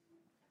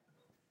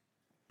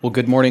Well,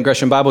 good morning,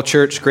 Gresham Bible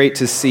Church. Great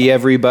to see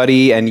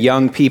everybody and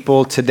young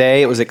people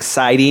today. It was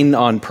exciting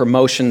on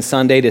Promotion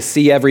Sunday to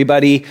see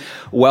everybody.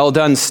 Well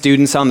done,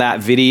 students, on that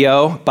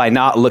video. By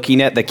not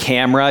looking at the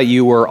camera,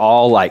 you were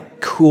all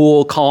like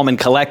cool, calm, and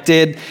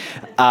collected.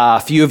 A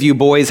few of you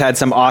boys had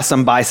some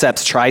awesome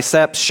biceps,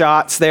 triceps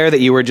shots there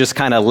that you were just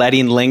kind of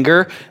letting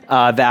linger.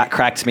 That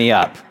cracked me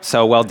up.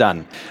 So well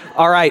done.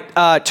 All right,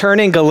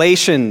 turn in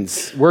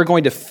Galatians. We're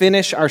going to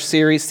finish our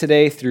series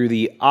today through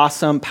the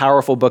awesome,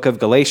 powerful book of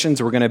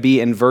Galatians. We're going to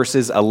be in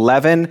verses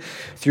 11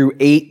 through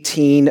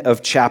 18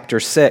 of chapter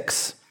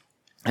 6.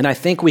 And I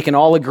think we can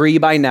all agree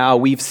by now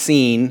we've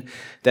seen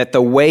that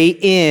the way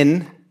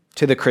in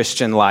to the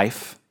Christian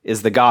life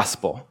is the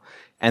gospel.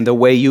 And the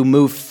way you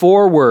move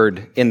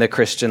forward in the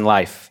Christian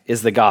life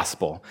is the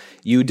gospel.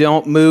 You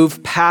don't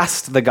move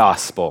past the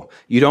gospel.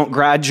 You don't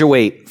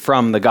graduate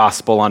from the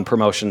gospel on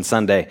Promotion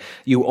Sunday.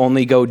 You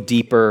only go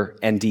deeper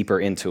and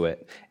deeper into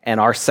it. And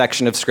our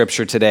section of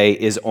scripture today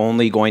is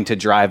only going to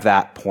drive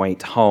that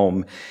point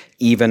home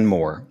even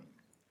more.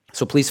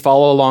 So please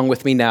follow along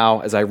with me now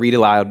as I read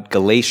aloud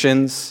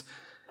Galatians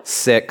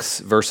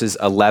 6, verses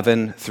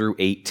 11 through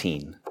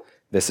 18.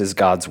 This is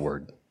God's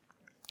word.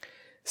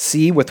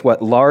 See with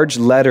what large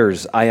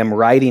letters I am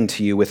writing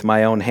to you with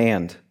my own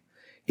hand.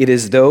 It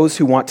is those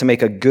who want to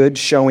make a good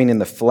showing in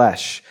the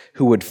flesh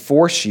who would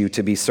force you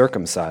to be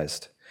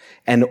circumcised,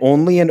 and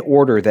only in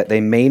order that they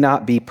may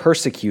not be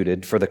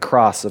persecuted for the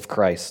cross of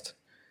Christ.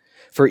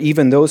 For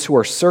even those who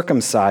are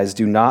circumcised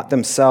do not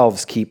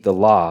themselves keep the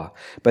law,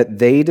 but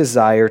they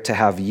desire to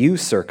have you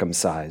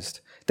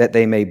circumcised, that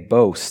they may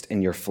boast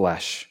in your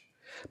flesh.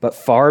 But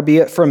far be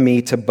it from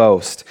me to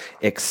boast,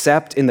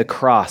 except in the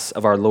cross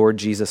of our Lord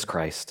Jesus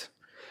Christ,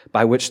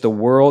 by which the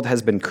world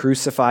has been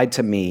crucified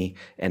to me,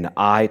 and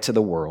I to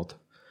the world.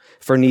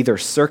 For neither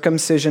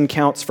circumcision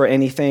counts for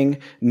anything,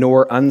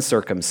 nor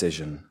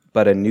uncircumcision,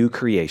 but a new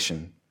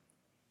creation.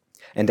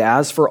 And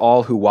as for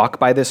all who walk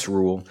by this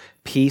rule,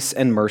 peace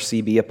and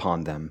mercy be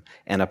upon them,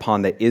 and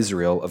upon the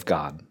Israel of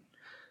God.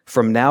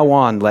 From now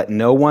on, let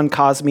no one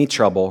cause me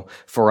trouble,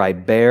 for I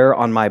bear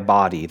on my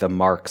body the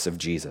marks of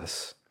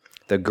Jesus.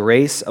 The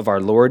grace of our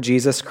Lord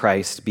Jesus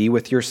Christ be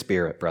with your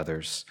spirit,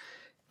 brothers.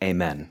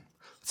 Amen.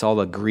 Let's all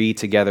agree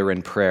together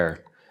in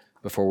prayer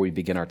before we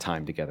begin our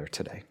time together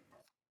today.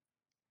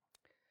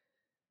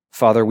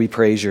 Father, we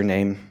praise your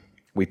name.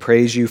 We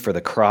praise you for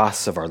the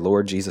cross of our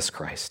Lord Jesus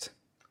Christ.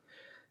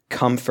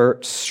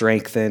 Comfort,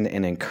 strengthen,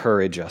 and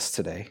encourage us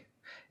today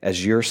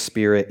as your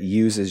Spirit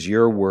uses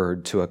your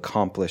word to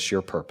accomplish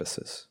your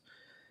purposes.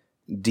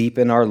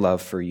 Deepen our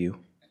love for you.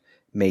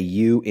 May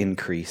you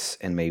increase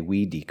and may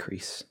we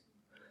decrease.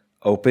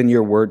 Open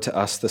your word to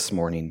us this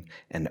morning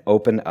and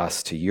open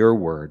us to your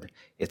word.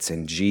 It's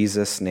in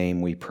Jesus'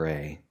 name we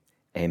pray.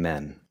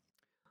 Amen.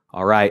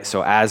 All right,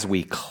 so as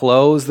we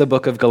close the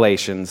book of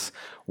Galatians,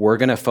 we're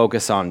going to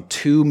focus on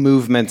two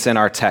movements in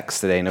our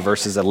text today, in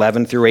verses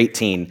 11 through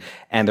 18,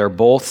 and they're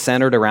both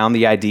centered around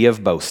the idea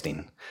of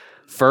boasting.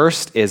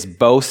 First is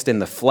boast in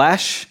the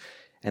flesh,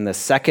 and the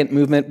second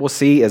movement we'll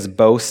see is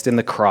boast in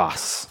the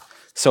cross.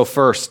 So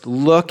first,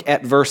 look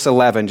at verse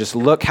 11. Just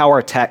look how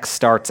our text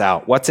starts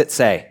out. What's it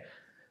say?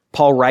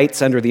 Paul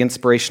writes under the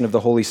inspiration of the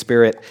Holy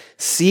Spirit,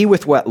 "See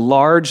with what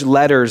large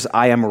letters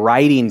I am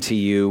writing to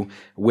you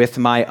with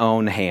my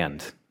own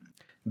hand."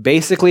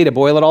 Basically, to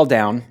boil it all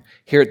down,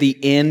 here at the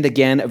end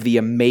again of the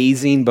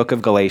amazing book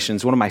of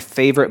Galatians, one of my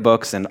favorite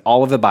books in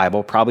all of the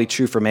Bible, probably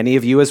true for many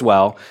of you as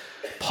well,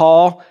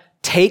 Paul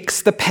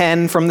takes the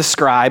pen from the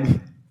scribe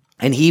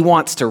and he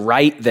wants to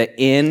write the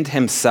end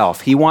himself.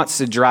 He wants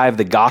to drive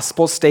the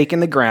gospel stake in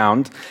the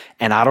ground.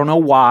 And I don't know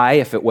why,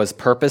 if it was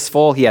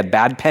purposeful, he had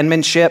bad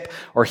penmanship,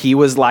 or he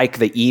was like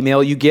the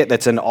email you get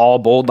that's in all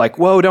bold, like,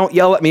 whoa, don't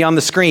yell at me on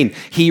the screen.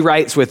 He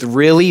writes with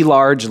really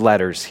large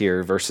letters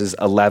here, verses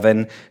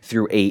 11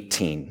 through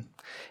 18.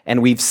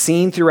 And we've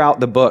seen throughout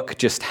the book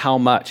just how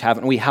much,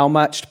 haven't we? How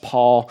much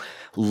Paul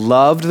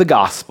loved the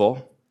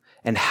gospel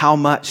and how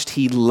much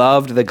he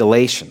loved the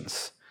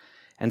Galatians.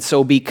 And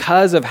so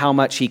because of how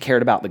much he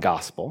cared about the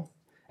gospel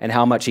and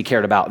how much he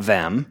cared about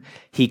them,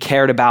 he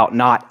cared about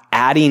not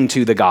adding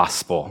to the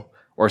gospel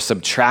or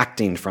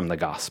subtracting from the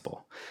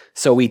gospel.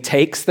 So he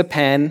takes the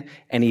pen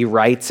and he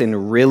writes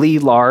in really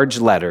large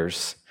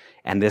letters,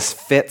 and this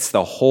fits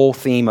the whole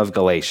theme of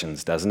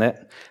Galatians, doesn't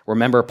it?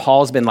 Remember,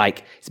 Paul's been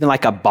like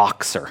a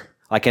boxer,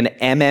 like an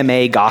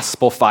MMA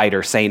gospel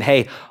fighter saying,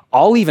 hey,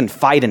 I'll even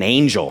fight an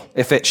angel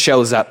if it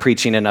shows up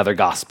preaching another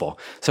gospel.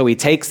 So he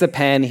takes the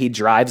pen, he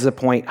drives the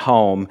point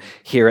home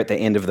here at the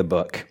end of the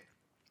book.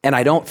 And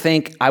I don't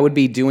think I would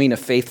be doing a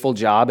faithful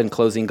job in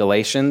closing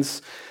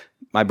Galatians,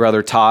 my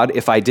brother Todd,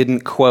 if I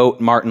didn't quote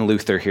Martin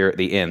Luther here at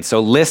the end. So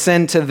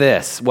listen to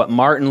this, what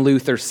Martin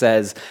Luther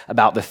says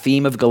about the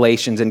theme of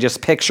Galatians, and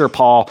just picture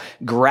Paul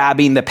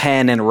grabbing the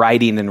pen and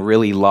writing in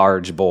really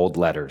large, bold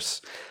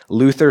letters.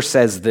 Luther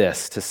says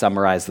this to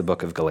summarize the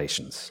book of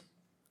Galatians.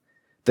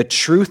 The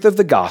truth of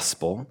the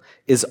gospel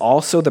is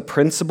also the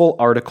principal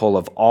article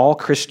of all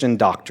Christian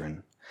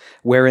doctrine,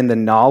 wherein the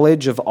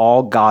knowledge of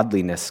all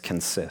godliness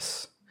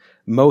consists.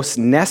 Most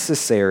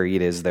necessary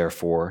it is,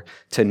 therefore,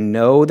 to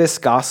know this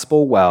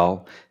gospel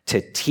well,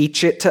 to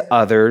teach it to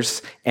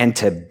others, and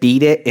to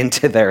beat it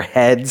into their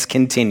heads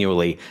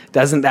continually.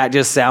 Doesn't that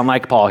just sound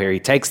like Paul here? He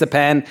takes the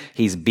pen,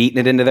 he's beating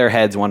it into their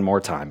heads one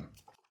more time.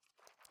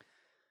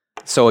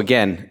 So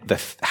again,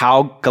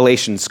 how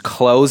Galatians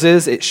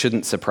closes, it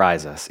shouldn't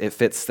surprise us. It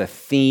fits the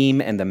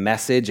theme and the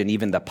message and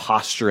even the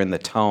posture and the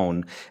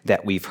tone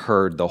that we've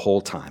heard the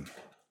whole time.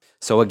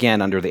 So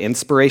again, under the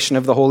inspiration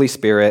of the Holy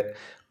Spirit,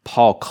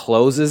 Paul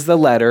closes the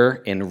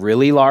letter in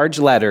really large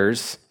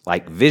letters,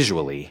 like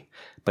visually,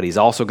 but he's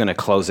also going to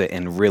close it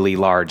in really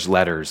large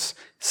letters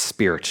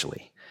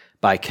spiritually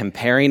by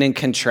comparing and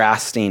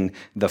contrasting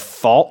the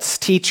false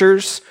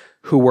teachers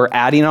who were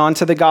adding on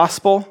to the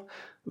gospel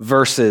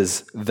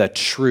versus the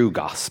true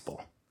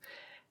gospel.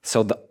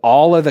 So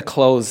all of the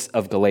close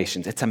of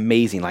Galatians, it's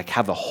amazing. Like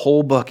have the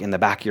whole book in the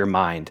back of your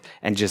mind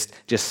and just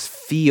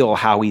feel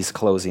how he's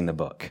closing the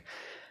book.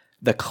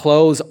 The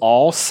close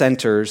all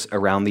centers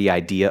around the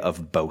idea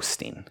of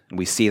boasting.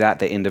 We see that at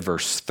the end of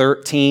verse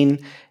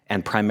 13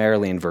 and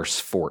primarily in verse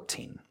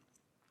 14.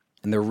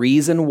 And the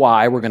reason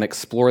why we're going to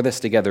explore this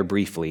together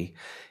briefly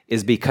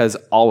is because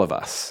all of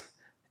us,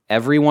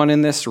 everyone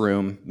in this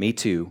room, me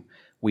too,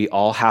 we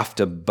all have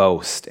to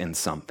boast in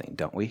something,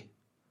 don't we?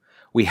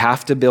 We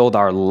have to build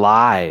our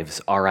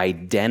lives, our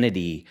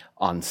identity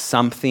on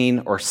something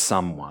or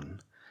someone.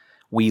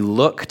 We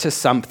look to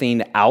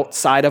something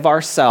outside of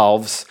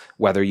ourselves,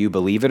 whether you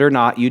believe it or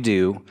not, you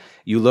do.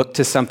 You look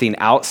to something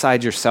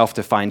outside yourself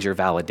to find your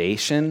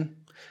validation,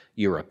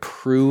 your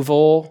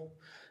approval,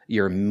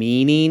 your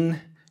meaning,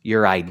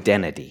 your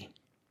identity.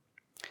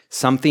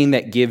 Something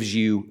that gives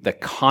you the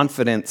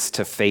confidence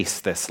to face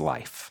this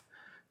life.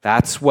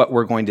 That's what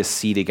we're going to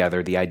see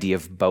together, the idea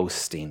of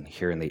boasting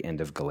here in the end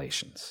of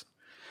Galatians.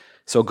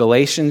 So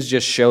Galatians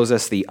just shows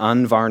us the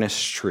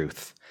unvarnished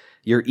truth.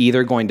 You're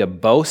either going to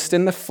boast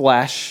in the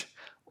flesh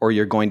or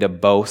you're going to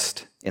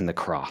boast in the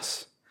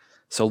cross.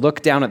 So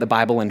look down at the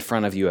Bible in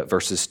front of you at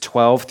verses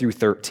 12 through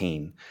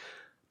 13.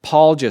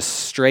 Paul just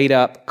straight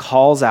up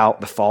calls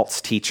out the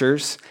false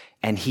teachers,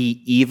 and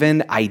he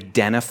even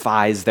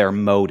identifies their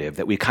motive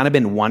that we've kind of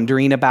been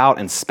wondering about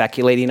and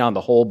speculating on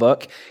the whole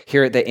book.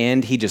 Here at the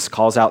end, he just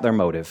calls out their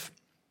motive.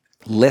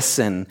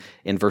 Listen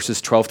in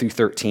verses 12 through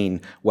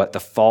 13 what the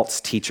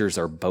false teachers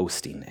are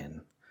boasting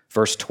in.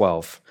 Verse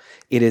 12,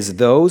 it is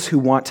those who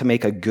want to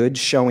make a good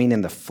showing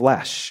in the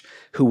flesh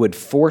who would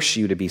force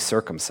you to be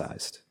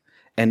circumcised,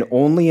 and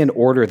only in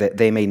order that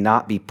they may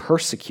not be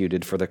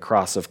persecuted for the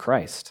cross of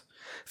Christ.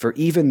 For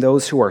even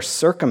those who are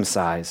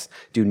circumcised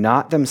do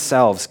not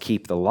themselves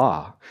keep the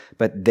law,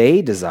 but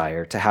they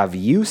desire to have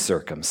you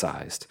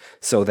circumcised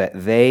so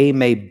that they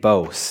may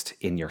boast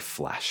in your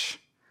flesh.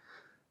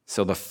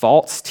 So the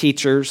false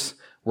teachers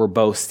were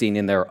boasting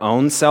in their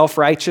own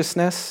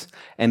self-righteousness,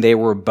 and they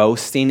were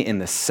boasting in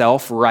the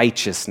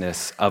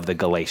self-righteousness of the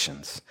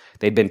Galatians.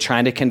 They'd been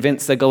trying to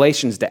convince the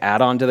Galatians to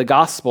add on to the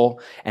gospel,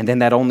 and then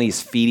that only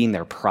is feeding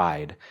their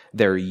pride.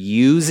 They're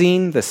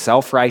using the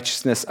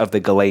self-righteousness of the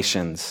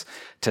Galatians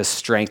to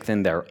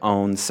strengthen their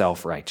own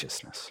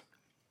self-righteousness.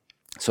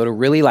 So to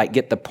really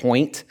get the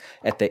point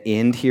at the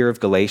end here of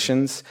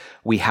Galatians,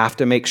 we have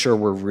to make sure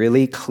we're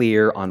really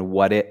clear on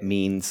what it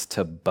means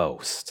to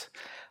boast.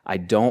 I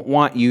don't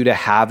want you to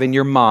have in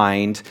your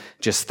mind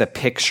just the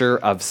picture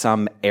of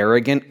some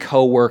arrogant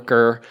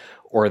coworker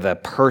or the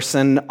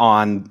person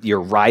on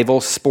your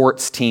rival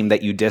sports team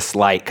that you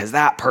dislike because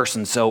that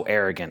person's so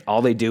arrogant.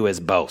 All they do is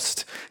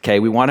boast. Okay,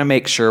 we want to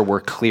make sure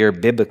we're clear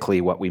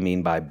biblically what we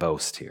mean by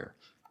boast here.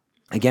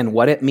 Again,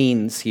 what it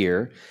means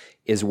here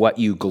is what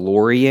you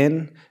glory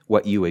in,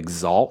 what you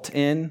exalt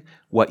in,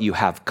 what you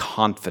have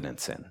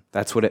confidence in.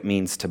 That's what it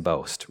means to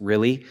boast.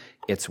 Really,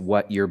 it's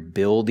what you're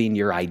building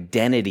your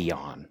identity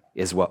on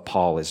is what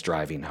Paul is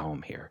driving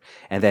home here.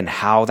 And then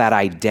how that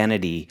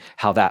identity,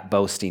 how that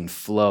boasting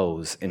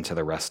flows into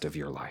the rest of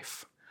your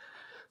life.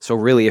 So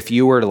really, if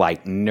you were to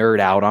nerd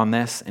out on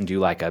this and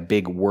do a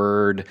big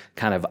word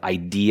kind of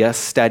idea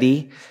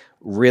study,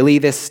 really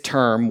this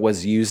term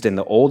was used in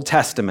the Old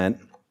Testament,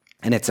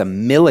 and it's a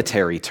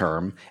military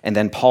term, and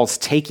then Paul's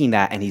taking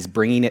that and he's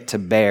bringing it to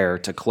bear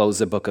to close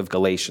the book of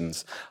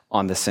Galatians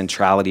on the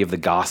centrality of the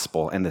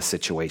gospel and the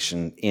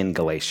situation in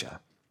Galatia.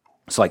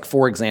 So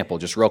for example,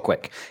 just real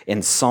quick,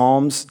 in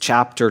Psalms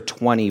chapter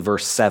 20,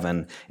 verse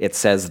 7, it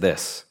says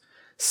this,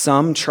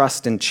 some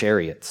trust in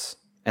chariots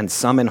and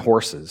some in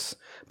horses,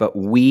 but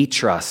we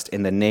trust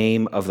in the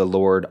name of the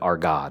Lord our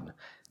God.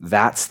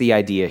 That's the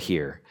idea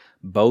here.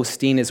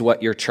 Boasting is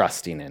what you're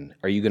trusting in.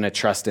 Are you going to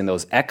trust in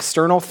those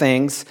external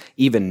things,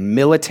 even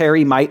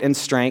military might and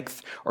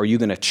strength? Or are you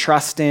going to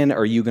trust in, or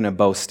are you going to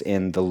boast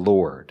in the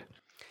Lord?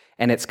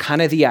 And it's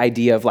kind of the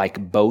idea of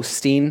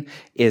boasting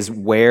is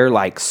where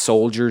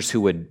soldiers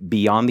who would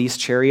be on these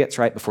chariots,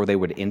 right, before they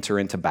would enter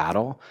into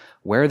battle,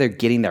 where they're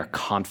getting their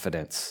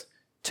confidence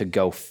to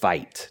go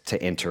fight,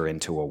 to enter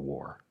into a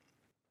war.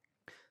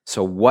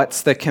 So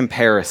what's the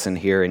comparison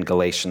here in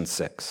Galatians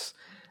 6?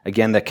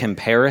 Again, the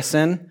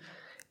comparison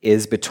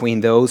is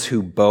between those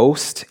who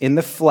boast in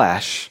the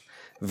flesh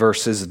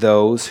versus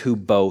those who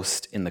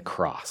boast in the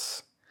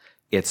cross.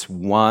 It's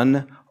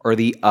one or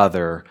the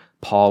other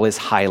Paul is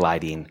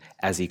highlighting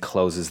as he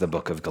closes the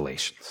book of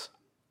Galatians.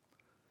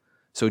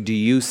 So do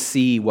you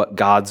see what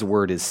God's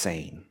word is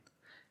saying?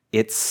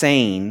 It's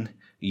saying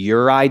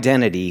your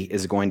identity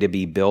is going to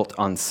be built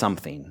on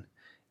something,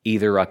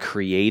 either a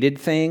created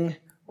thing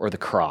or the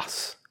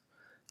cross,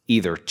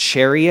 either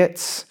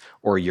chariots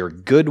or your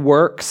good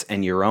works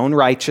and your own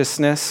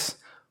righteousness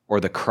or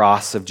the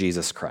cross of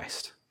Jesus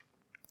Christ.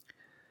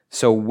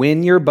 So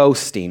when you're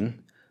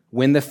boasting,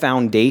 when the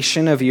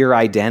foundation of your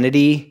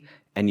identity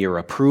and your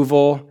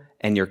approval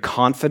and your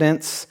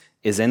confidence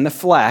is in the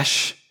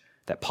flesh,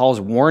 that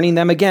Paul's warning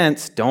them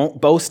against,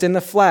 don't boast in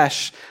the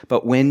flesh,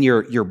 but when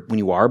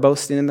you are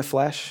boasting in the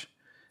flesh,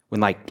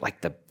 when like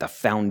the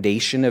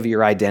foundation of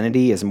your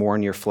identity is more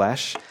in your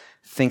flesh,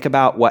 think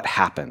about what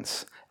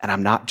happens. And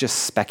I'm not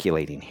just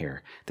speculating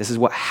here. This is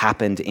what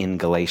happened in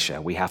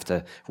Galatia. We have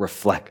to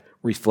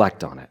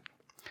reflect on it.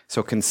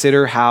 So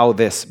consider how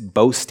this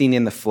boasting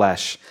in the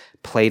flesh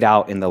played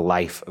out in the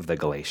life of the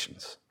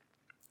Galatians.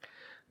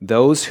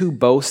 Those who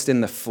boast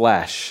in the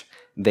flesh,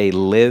 they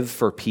live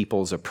for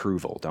people's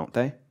approval, don't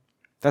they?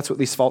 That's what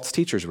these false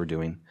teachers were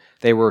doing.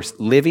 They were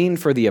living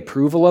for the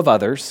approval of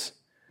others.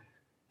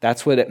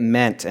 That's what it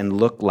meant and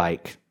looked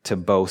like to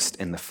boast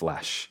in the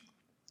flesh.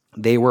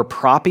 They were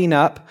propping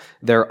up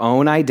their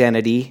own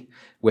identity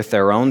with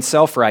their own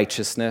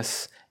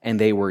self-righteousness, and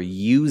they were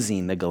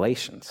using the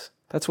Galatians.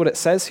 That's what it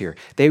says here.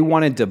 They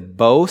wanted to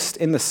boast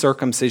in the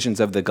circumcisions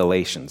of the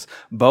Galatians,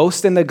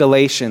 boast in the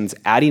Galatians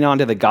adding on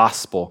to the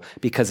gospel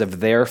because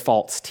of their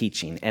false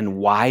teaching. And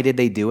why did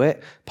they do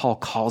it? Paul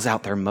calls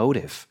out their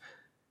motive.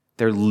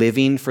 They're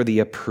living for the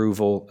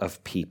approval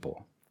of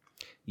people,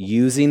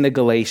 using the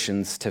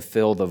Galatians to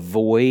fill the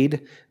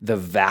void, the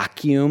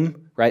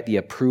vacuum, right? The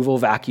approval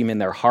vacuum in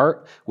their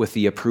heart with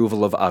the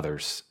approval of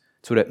others.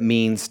 That's what it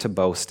means to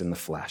boast in the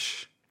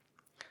flesh.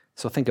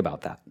 So think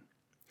about that.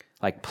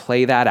 Like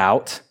play that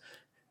out,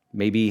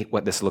 maybe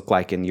what this looked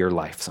like in your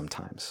life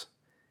sometimes.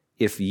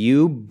 If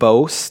you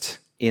boast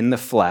in the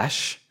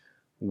flesh,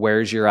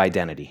 where's your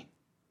identity?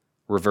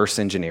 Reverse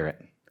engineer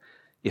it.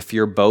 If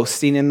you're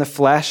boasting in the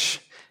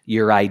flesh,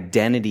 your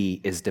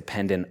identity is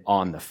dependent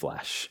on the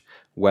flesh,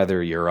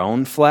 whether your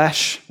own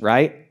flesh,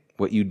 right?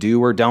 What you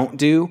do or don't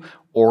do,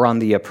 or on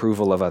the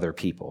approval of other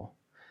people.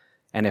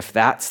 And if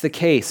that's the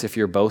case, if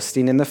you're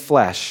boasting in the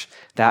flesh,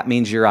 that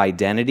means your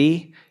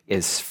identity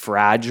is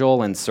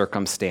fragile and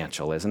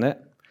circumstantial, isn't it?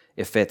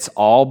 If it's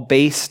all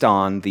based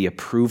on the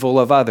approval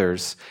of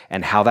others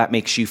and how that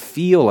makes you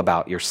feel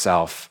about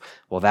yourself,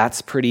 well,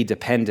 that's pretty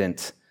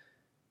dependent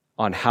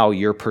on how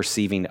you're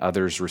perceiving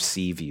others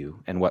receive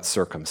you and what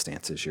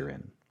circumstances you're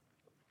in.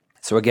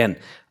 So again,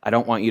 I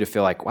don't want you to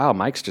feel like, wow,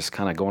 Mike's just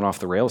kind of going off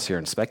the rails here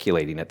and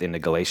speculating at the end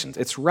of Galatians.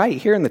 It's right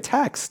here in the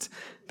text.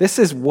 This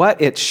is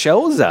what it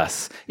shows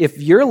us. If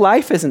your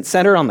life isn't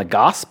centered on the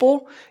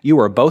gospel, you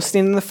are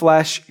boasting in the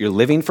flesh, you're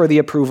living for the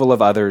approval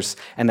of others,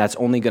 and that's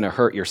only going to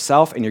hurt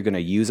yourself and you're going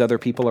to use other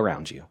people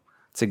around you.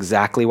 It's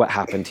exactly what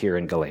happened here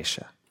in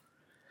Galatia.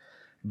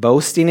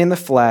 Boasting in the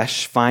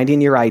flesh,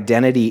 finding your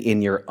identity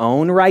in your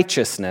own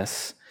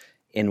righteousness,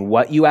 in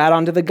what you add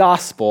onto the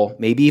gospel,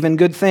 maybe even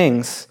good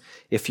things.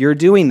 If you're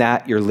doing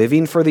that, you're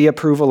living for the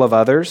approval of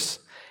others.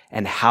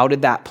 And how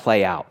did that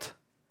play out?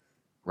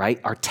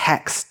 Right? Our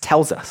text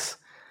tells us.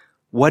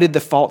 What did the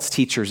false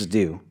teachers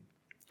do?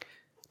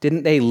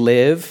 Didn't they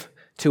live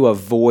to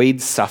avoid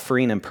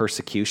suffering and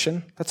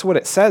persecution? That's what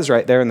it says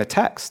right there in the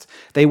text.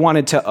 They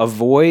wanted to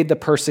avoid the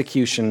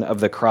persecution of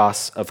the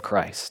cross of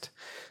Christ.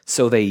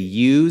 So they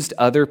used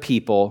other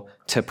people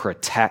to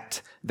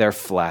protect their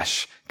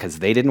flesh because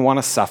they didn't want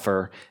to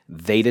suffer.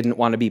 They didn't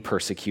want to be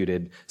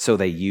persecuted. So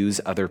they use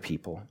other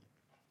people.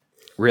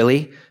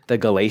 Really? The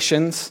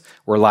Galatians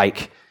were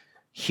like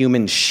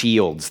human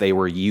shields they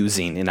were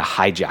using in a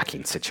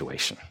hijacking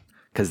situation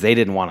because they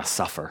didn't want to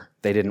suffer.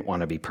 They didn't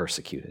want to be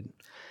persecuted.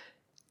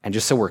 And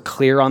just so we're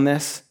clear on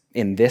this,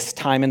 in this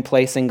time and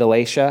place in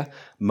Galatia,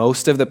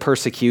 most of the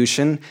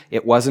persecution,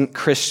 it wasn't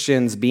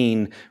Christians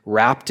being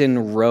wrapped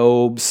in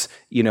robes,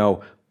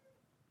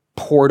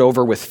 poured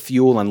over with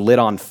fuel and lit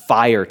on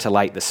fire to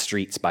light the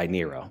streets by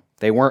Nero.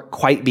 They weren't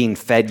quite being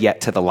fed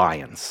yet to the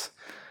lions.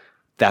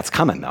 That's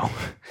coming, though.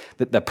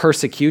 The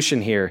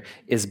persecution here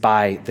is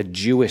by the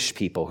Jewish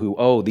people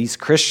who, these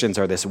Christians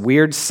are this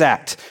weird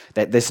sect,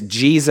 that this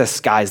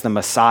Jesus guy's the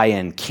Messiah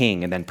and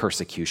King, and then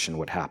persecution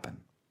would happen.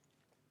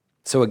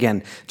 So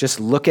again, just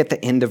look at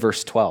the end of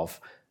verse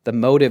 12. The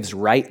motive's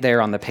right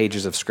there on the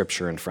pages of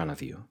Scripture in front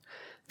of you.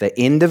 The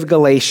end of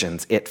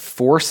Galatians, it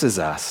forces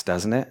us,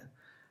 doesn't it,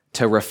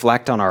 to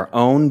reflect on our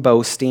own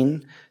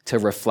boasting, to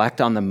reflect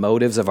on the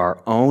motives of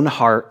our own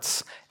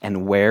hearts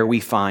and where we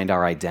find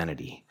our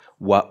identity,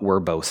 what we're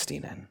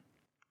boasting in.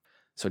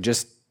 So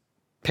just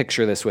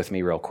picture this with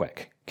me real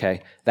quick,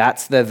 okay?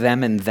 That's the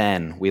them and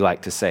then we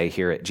like to say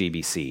here at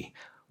GBC.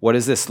 What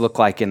does this look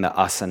like in the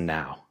us and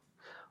now?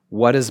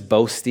 What does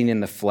boasting in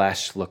the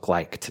flesh look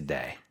like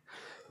today?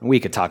 We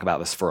could talk about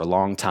this for a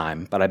long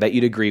time, but I bet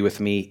you'd agree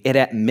with me. It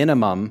at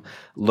minimum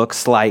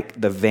looks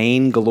like the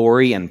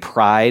vainglory and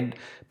pride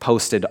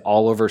posted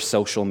all over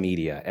social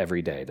media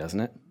every day, doesn't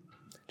it?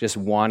 Just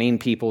wanting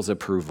people's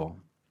approval,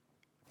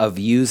 of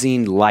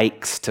using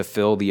likes to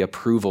fill the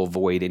approval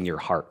void in your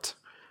heart.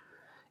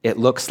 It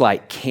looks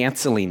like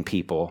canceling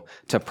people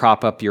to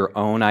prop up your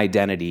own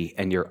identity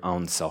and your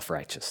own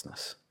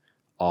self-righteousness.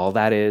 All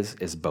that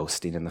is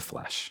boasting in the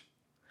flesh.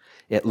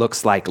 It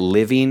looks like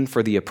living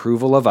for the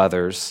approval of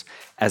others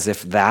as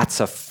if that's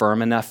a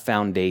firm enough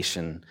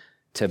foundation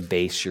to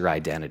base your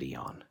identity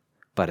on.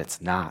 But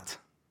it's not.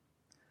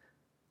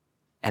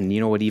 And you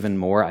know what, even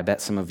more, I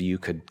bet some of you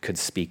could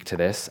speak to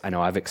this. I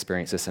know I've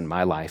experienced this in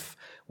my life.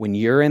 When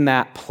you're in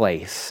that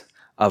place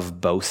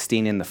of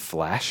boasting in the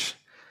flesh,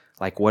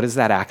 like, what does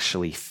that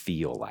actually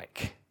feel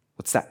like?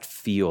 What's that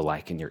feel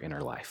like in your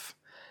inner life?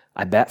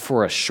 I bet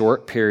for a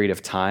short period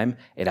of time,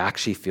 it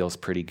actually feels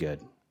pretty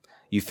good.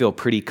 You feel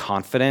pretty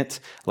confident,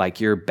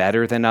 like you're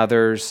better than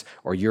others,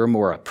 or you're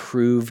more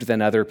approved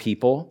than other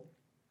people.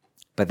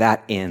 But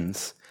that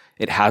ends.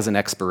 It has an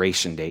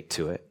expiration date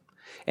to it.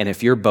 And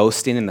if you're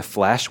boasting in the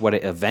flesh, what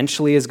it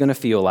eventually is going to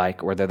feel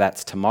like, whether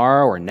that's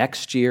tomorrow or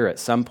next year at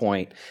some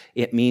point,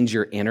 it means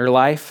your inner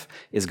life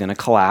is going to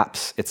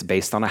collapse. It's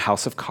based on a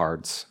house of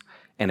cards.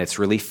 And it's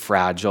really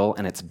fragile,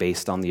 and it's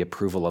based on the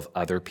approval of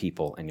other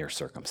people and your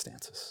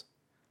circumstances.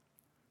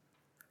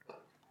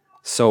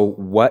 So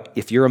what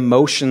if your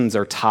emotions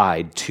are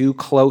tied too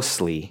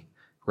closely,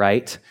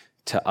 right,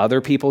 to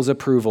other people's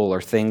approval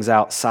or things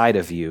outside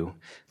of you,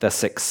 the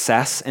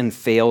success and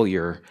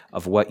failure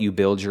of what you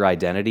build your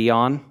identity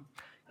on,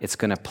 it's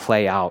going to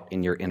play out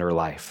in your inner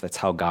life. That's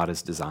how God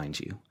has designed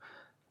you.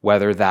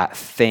 Whether that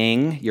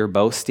thing you're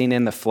boasting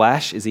in the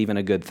flesh is even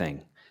a good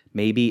thing.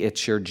 Maybe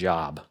it's your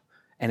job.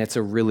 And it's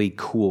a really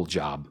cool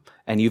job.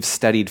 And you've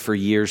studied for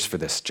years for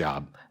this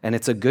job. And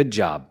it's a good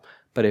job.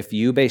 But if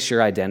you base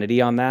your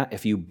identity on that,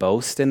 if you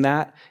boast in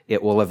that,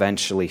 it will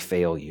eventually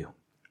fail you.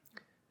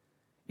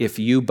 If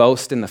you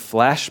boast in the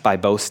flesh by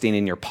boasting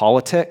in your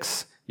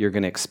politics, you're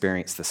going to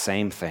experience the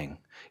same thing.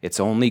 It's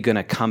only going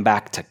to come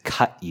back to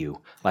cut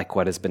you, like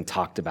what has been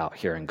talked about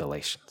here in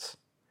Galatians.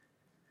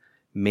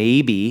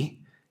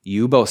 Maybe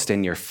you boast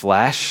in your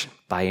flesh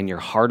by, in your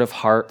heart of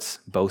hearts,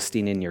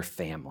 boasting in your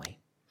family.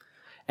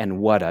 And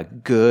what a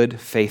good,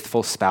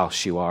 faithful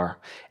spouse you are,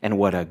 and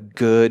what a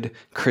good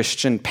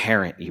Christian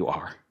parent you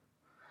are.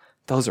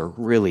 Those are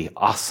really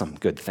awesome,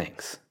 good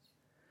things.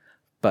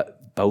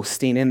 But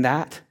boasting in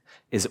that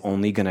is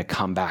only going to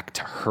come back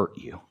to hurt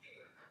you,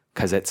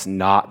 because it's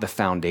not the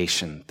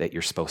foundation that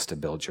you're supposed to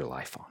build your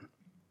life on.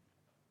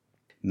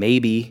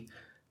 Maybe,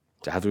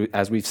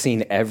 as we've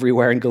seen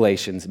everywhere in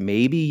Galatians,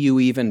 maybe you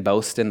even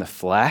boast in the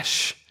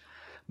flesh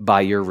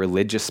by your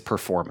religious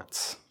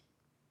performance.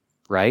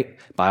 Right?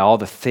 By all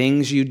the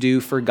things you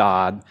do for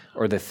God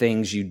or the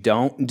things you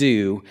don't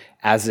do,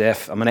 as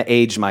if, I'm going to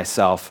age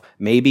myself,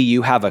 maybe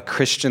you have a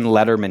Christian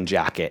Letterman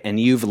jacket and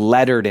you've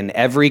lettered in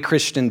every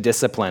Christian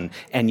discipline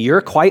and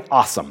you're quite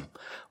awesome.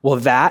 Well,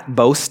 that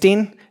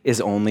boasting is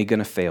only going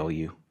to fail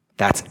you.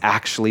 That's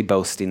actually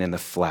boasting in the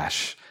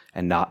flesh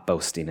and not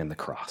boasting in the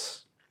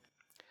cross.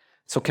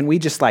 So can we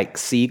just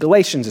see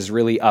Galatians is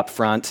really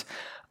upfront.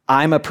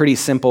 I'm a pretty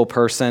simple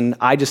person.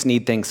 I just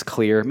need things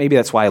clear. Maybe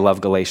that's why I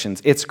love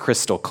Galatians. It's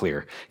crystal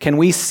clear. Can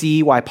we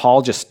see why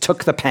Paul just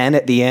took the pen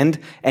at the end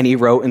and he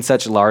wrote in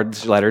such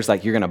large letters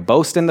like, you're going to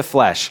boast in the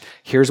flesh.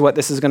 Here's what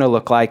this is going to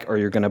look like, or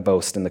you're going to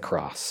boast in the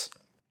cross.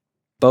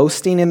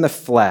 Boasting in the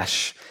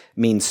flesh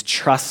means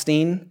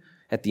trusting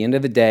at the end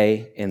of the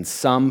day in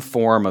some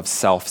form of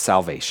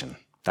self-salvation.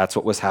 That's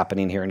what was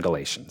happening here in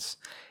Galatians.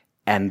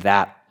 And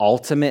that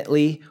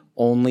ultimately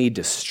only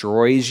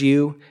destroys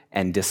you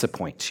and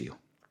disappoints you.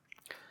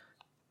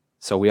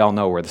 So we all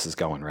know where this is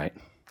going, right?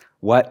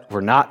 What we're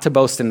not to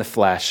boast in the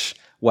flesh,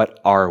 what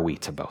are we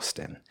to boast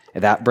in?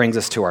 And that brings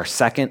us to our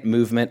second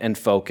movement and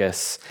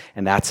focus,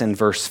 and that's in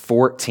verse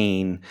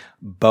 14,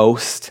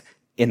 boast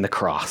in the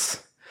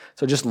cross.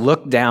 So just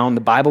look down, the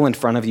Bible in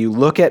front of you,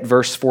 look at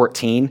verse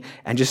 14,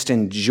 and just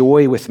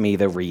enjoy with me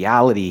the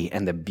reality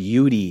and the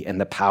beauty and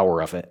the power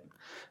of it.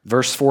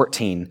 Verse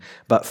 14,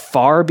 but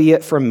far be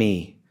it from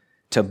me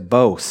to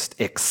boast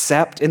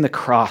except in the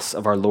cross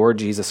of our Lord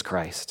Jesus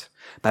Christ,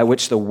 by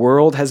which the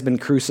world has been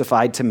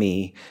crucified to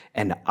me,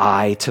 and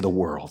I to the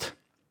world.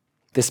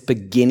 This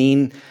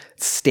beginning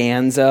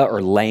stanza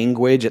or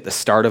language at the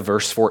start of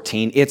verse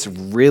 14, it's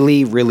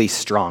really, really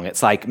strong.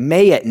 It's like,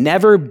 may it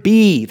never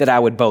be that I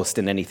would boast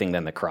in anything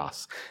than the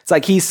cross. It's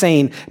like he's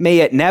saying, may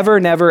it never,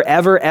 never,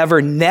 ever,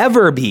 ever,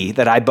 never be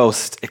that I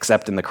boast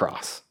except in the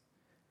cross.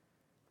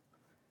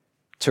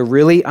 To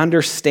really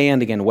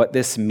understand, again, what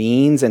this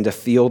means and to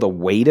feel the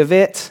weight of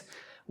it,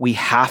 we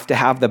have to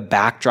have the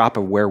backdrop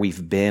of where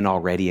we've been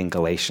already in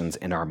Galatians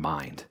in our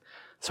mind.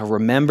 So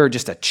remember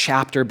just a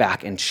chapter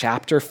back in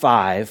chapter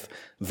 5,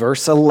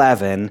 verse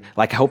 11,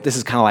 I hope this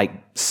is kind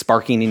of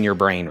sparking in your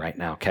brain right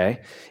now,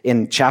 okay?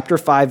 In chapter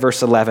 5,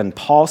 verse 11,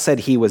 Paul said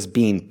he was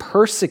being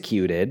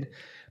persecuted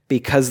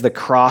because the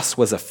cross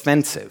was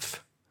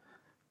offensive.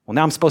 Well,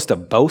 now I'm supposed to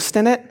boast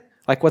in it?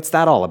 Like, what's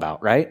that all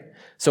about, right?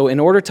 So in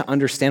order to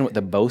understand what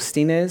the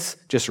boasting is,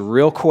 just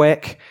real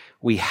quick,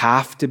 we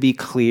have to be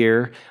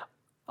clear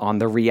on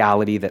the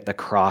reality that the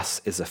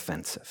cross is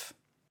offensive.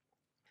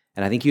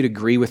 And I think you'd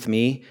agree with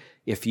me,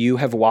 if you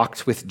have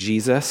walked with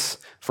Jesus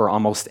for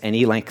almost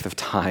any length of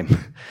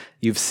time,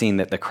 you've seen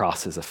that the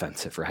cross is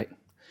offensive, right?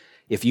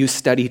 If you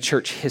study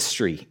church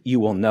history, you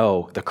will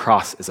know the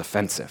cross is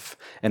offensive.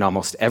 In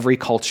almost every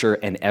culture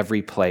and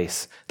every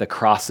place, the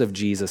cross of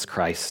Jesus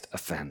Christ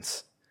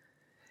offends.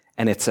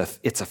 And it's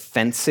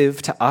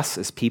offensive to us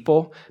as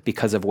people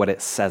because of what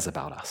it says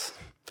about us,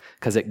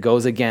 because it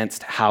goes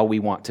against how we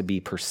want to be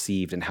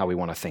perceived and how we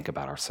want to think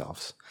about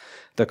ourselves.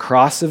 The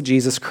cross of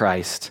Jesus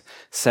Christ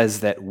says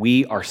that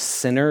we are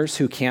sinners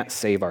who can't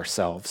save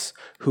ourselves,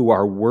 who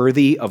are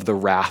worthy of the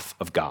wrath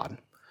of God.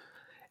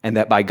 And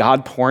that by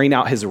God pouring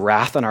out his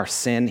wrath on our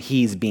sin,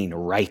 he's being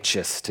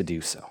righteous to do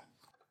so.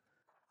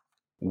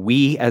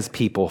 We as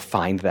people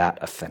find that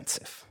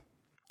offensive.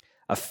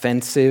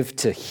 Offensive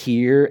to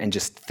hear and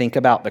just think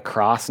about the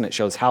cross, and it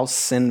shows how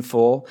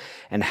sinful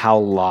and how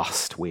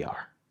lost we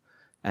are.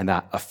 And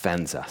that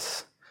offends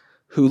us.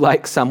 Who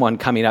likes someone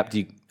coming up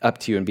to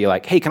you and be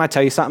like, hey, can I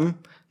tell you something?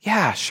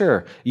 Yeah,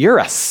 sure. You're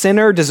a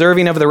sinner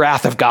deserving of the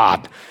wrath of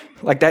God.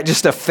 Like that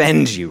just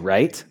offends you,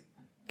 right?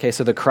 Okay,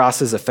 so the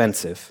cross is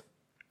offensive.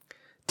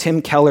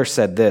 Tim Keller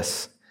said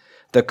this,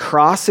 the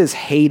cross is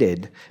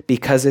hated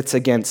because it's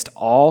against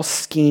all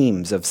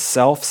schemes of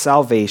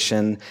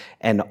self-salvation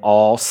and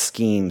all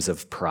schemes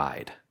of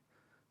pride.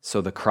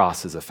 So the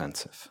cross is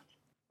offensive.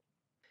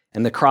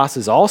 And the cross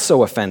is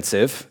also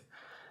offensive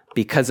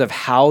because of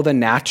how the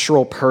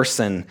natural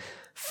person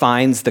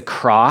finds the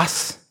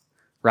cross,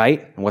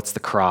 right? And what's the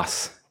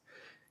cross?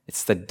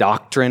 It's the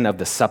doctrine of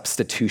the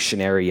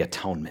substitutionary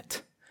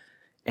atonement.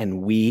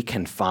 And we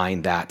can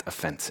find that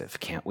offensive,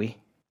 can't we?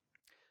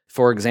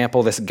 For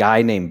example, this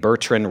guy named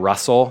Bertrand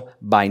Russell,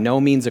 by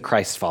no means a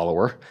Christ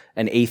follower,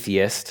 an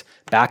atheist,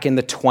 back in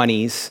the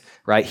 1920s,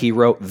 right, he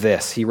wrote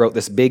this. He wrote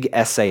this big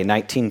essay in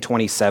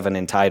 1927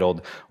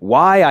 entitled,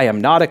 Why I Am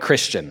Not a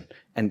Christian.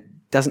 And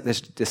doesn't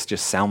this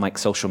just sound like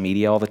social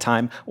media all the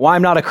time? Why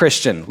I'm not a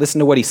Christian. Listen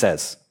to what he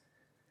says.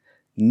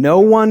 No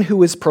one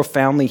who is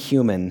profoundly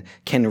human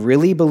can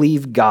really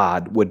believe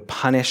God would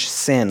punish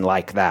sin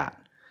like that.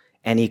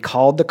 And he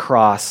called the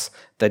cross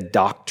the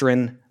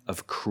doctrine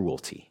of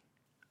cruelty.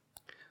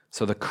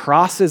 So the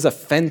cross is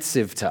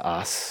offensive to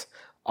us,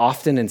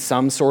 often in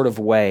some sort of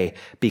way,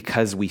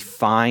 because we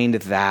find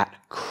that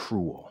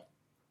cruel,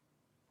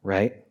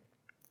 right?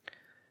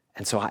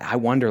 And so I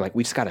wonder, like,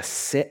 we just got to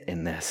sit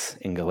in this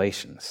in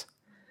Galatians.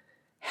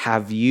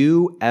 Have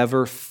you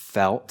ever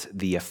felt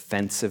the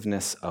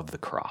offensiveness of the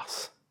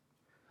cross?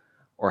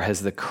 Or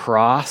has the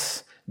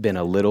cross been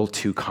a little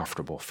too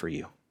comfortable for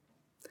you?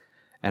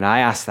 And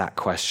I ask that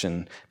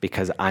question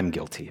because I'm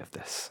guilty of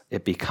this.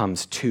 It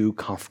becomes too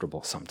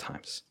comfortable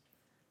sometimes.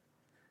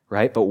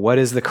 Right? But what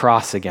is the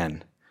cross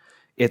again?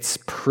 It's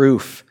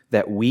proof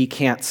that we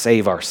can't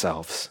save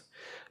ourselves,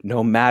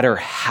 no matter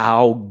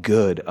how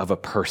good of a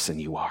person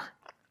you are.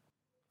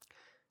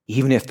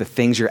 Even if the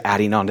things you're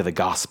adding onto the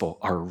gospel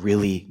are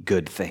really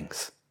good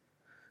things.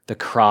 The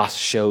cross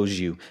shows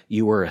you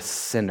are a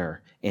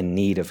sinner in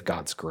need of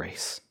God's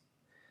grace.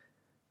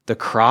 The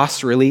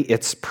cross really,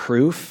 it's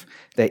proof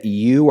that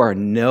you are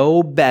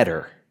no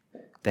better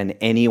than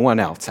anyone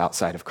else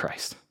outside of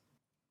Christ.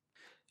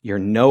 You're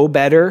no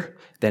better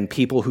than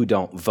people who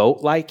don't vote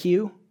like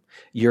you.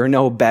 You're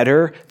no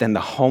better than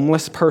the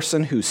homeless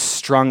person who's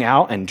strung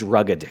out and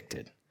drug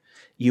addicted.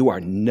 You are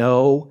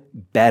no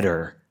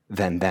better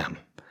than them.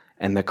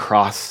 And the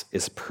cross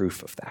is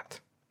proof of that.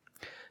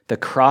 The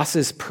cross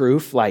is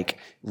proof, like,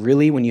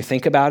 really, when you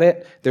think about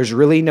it, there's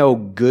really no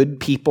good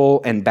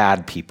people and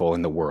bad people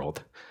in the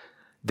world.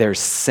 There's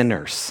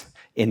sinners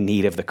in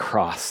need of the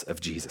cross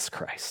of Jesus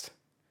Christ.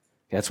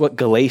 That's what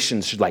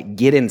Galatians should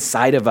get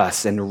inside of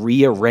us and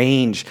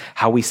rearrange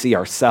how we see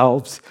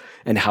ourselves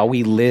and how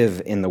we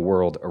live in the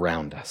world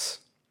around us.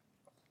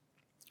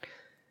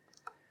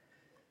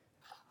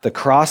 The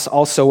cross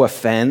also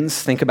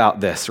offends. Think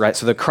about this, right?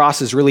 So the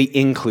cross is really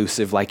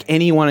inclusive, like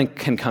anyone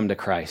can come to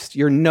Christ.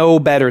 You're no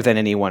better than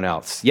anyone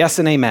else. Yes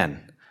and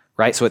amen,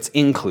 right? So it's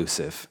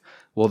inclusive.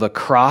 Well, the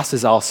cross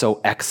is also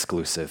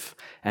exclusive.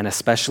 And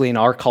especially in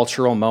our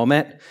cultural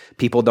moment,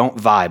 people don't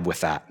vibe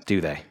with that,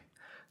 do they?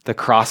 The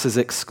cross is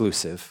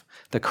exclusive.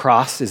 The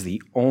cross is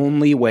the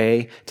only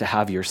way to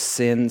have your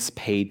sins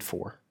paid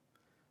for,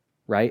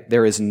 right?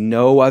 There is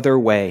no other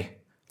way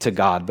to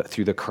God but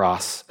through the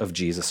cross of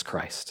Jesus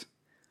Christ.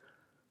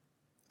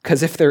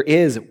 Because if there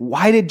is,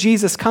 why did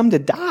Jesus come to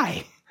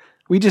die?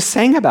 We just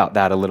sang about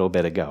that a little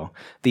bit ago.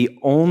 The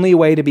only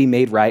way to be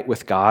made right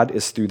with God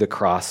is through the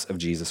cross of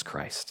Jesus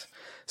Christ.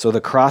 So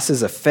the cross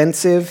is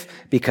offensive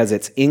because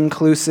it's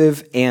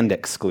inclusive and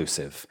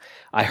exclusive.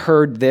 I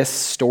heard this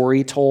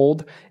story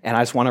told, and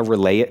I just want to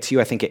relay it to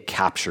you. I think it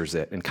captures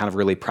it in kind of a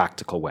really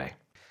practical way.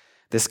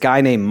 This guy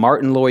named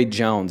Martin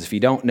Lloyd-Jones, if you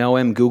don't know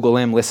him, Google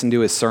him, listen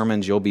to his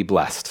sermons, you'll be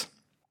blessed.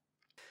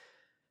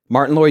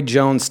 Martin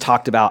Lloyd-Jones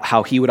talked about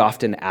how he would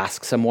often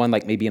ask someone,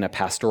 like maybe in a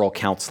pastoral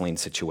counseling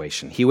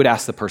situation, he would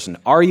ask the person,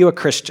 "Are you a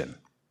Christian?"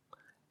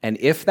 And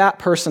if that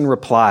person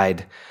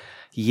replied,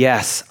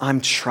 "Yes,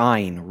 I'm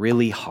trying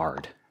really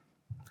hard,"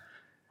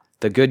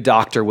 the good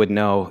doctor would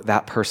know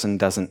that person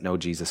doesn't know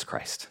Jesus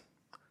Christ,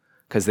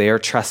 because they are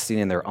trusting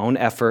in their own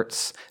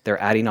efforts, they're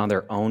adding on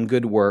their own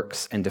good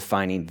works and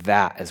defining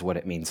that as what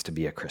it means to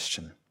be a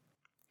Christian.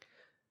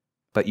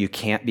 But you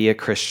can't be a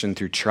Christian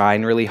through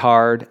trying really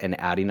hard and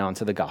adding on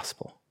to the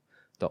gospel.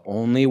 The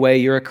only way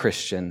you're a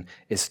Christian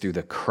is through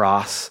the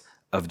cross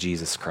of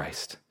Jesus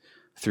Christ,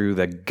 through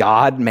the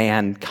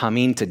God-man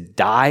coming to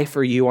die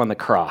for you on the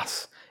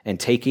cross and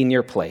taking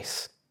your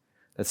place.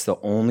 That's the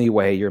only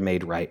way you're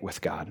made right with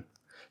God,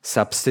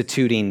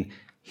 substituting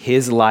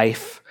his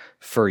life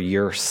for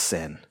your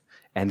sin.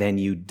 And then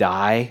you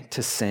die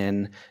to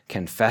sin,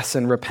 confess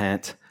and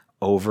repent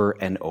over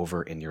and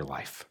over in your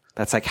life.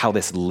 That's like how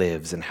this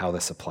lives and how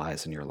this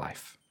applies in your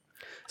life.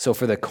 So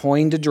for the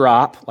coin to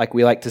drop, like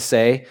we like to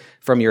say,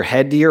 from your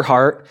head to your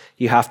heart,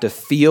 you have to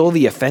feel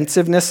the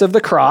offensiveness of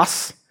the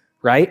cross,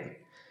 right?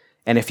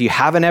 And if you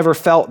haven't ever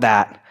felt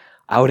that,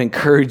 I would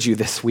encourage you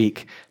this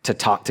week to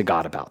talk to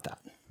God about that.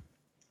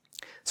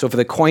 So for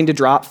the coin to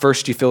drop,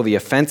 first you feel the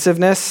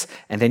offensiveness,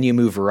 and then you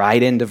move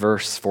right into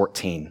verse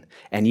 14,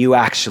 and you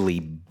actually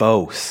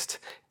boast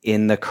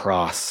in the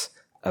cross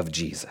of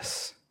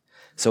Jesus.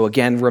 So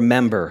again,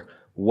 remember,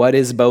 what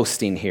is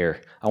boasting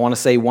here? I want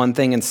to say one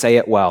thing and say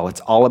it well. It's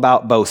all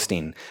about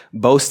boasting.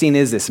 Boasting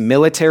is this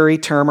military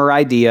term or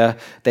idea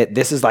that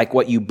this is like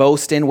what you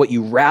boast in, what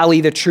you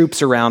rally the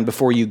troops around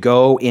before you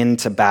go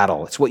into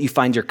battle. It's what you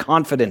find your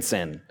confidence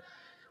in,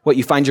 what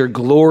you find your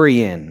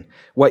glory in,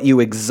 what you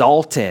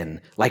exalt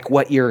in, like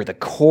what the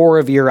core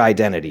of your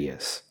identity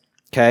is.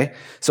 Okay?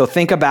 So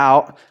think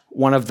about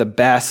one of the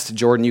best,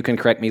 Jordan, you can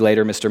correct me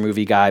later, Mr.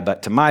 Movie Guy,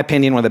 but to my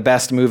opinion, one of the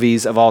best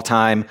movies of all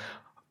time,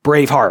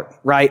 Braveheart,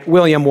 right?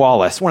 William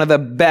Wallace, one of the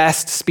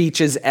best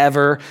speeches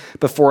ever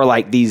before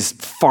like these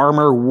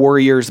farmer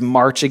warriors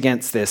march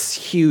against this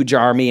huge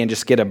army and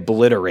just get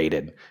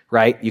obliterated,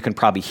 right? You can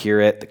probably hear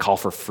it, the call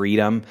for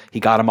freedom.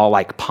 He got them all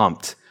like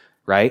pumped,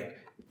 right?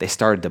 They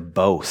started to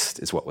boast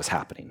is what was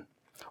happening.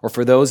 Or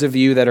for those of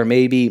you that are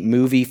maybe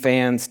movie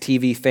fans,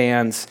 TV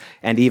fans,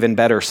 and even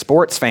better,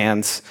 sports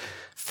fans,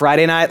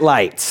 Friday Night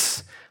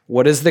Lights.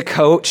 What does the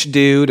coach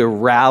do to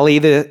rally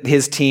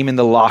his team in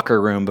the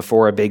locker room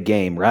before a big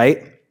game,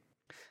 right?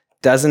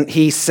 Doesn't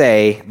he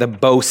say the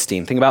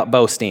boasting? Think about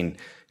boasting.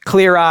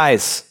 Clear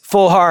eyes,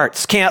 full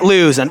hearts, can't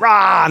lose, and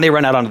rah, and they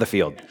run out onto the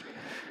field.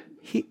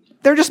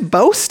 They're just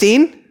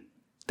boasting.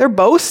 They're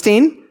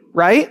boasting,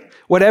 right?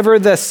 Whatever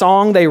the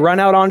song, they run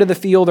out onto the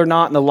field or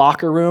not in the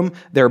locker room,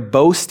 they're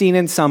boasting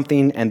in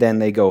something, and then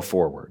they go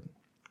forward.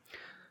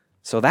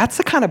 So that's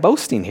the kind of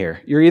boasting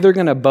here. You're either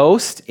going to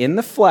boast in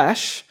the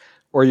flesh,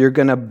 or you're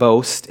going to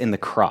boast in the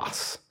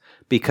cross,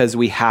 because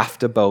we have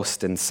to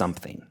boast in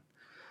something.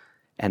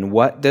 And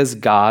what does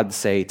God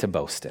say to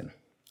boast in?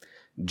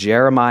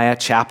 Jeremiah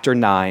chapter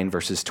 9,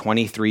 verses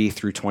 23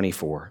 through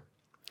 24.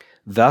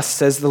 Thus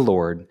says the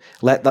Lord,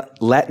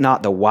 let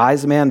not the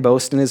wise man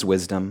boast in his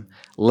wisdom,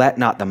 let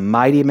not the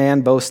mighty man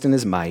boast in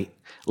his might,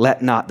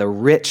 let not the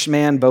rich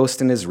man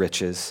boast in his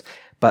riches,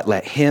 but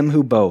let him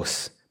who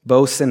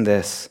boasts in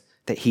this,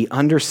 that he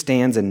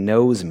understands and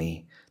knows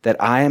me, that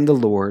I am the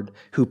Lord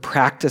who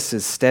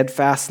practices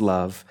steadfast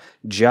love,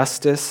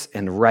 justice,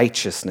 and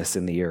righteousness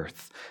in the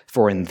earth.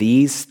 For in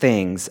these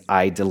things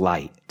I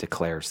delight,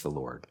 declares the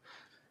Lord.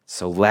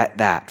 So let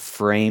that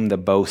frame the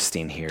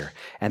boasting here.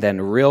 And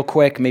then real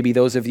quick, maybe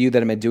those of you that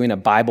have been doing a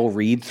Bible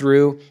read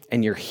through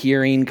and you're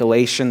hearing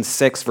Galatians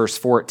 6 verse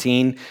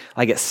 14,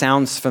 like it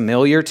sounds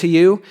familiar to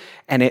you,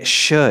 and it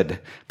should,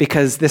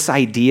 because this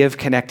idea of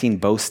connecting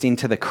boasting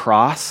to the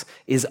cross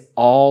is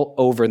all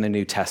over the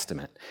New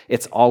Testament.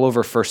 It's all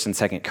over 1st and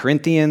 2nd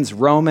Corinthians,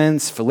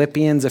 Romans,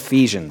 Philippians,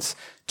 Ephesians.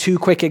 Two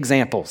quick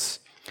examples.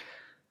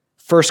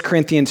 1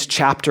 Corinthians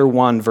chapter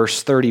 1,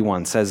 verse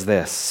 31 says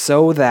this,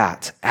 so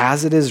that,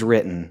 as it is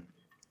written,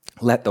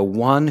 let the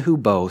one who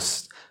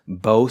boasts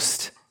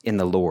boast in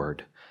the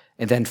Lord.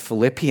 And then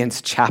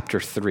Philippians chapter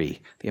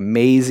 3, the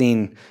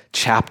amazing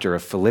chapter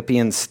of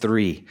Philippians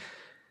 3,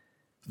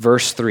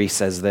 verse 3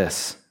 says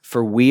this,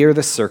 for we are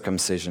the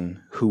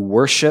circumcision who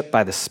worship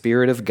by the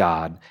Spirit of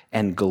God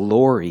and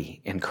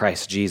glory in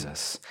Christ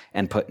Jesus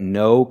and put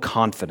no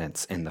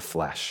confidence in the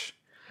flesh.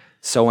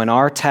 So in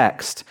our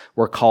text,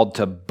 we're called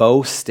to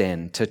boast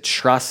in, to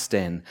trust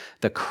in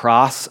the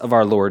cross of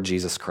our Lord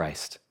Jesus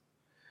Christ,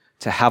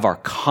 to have our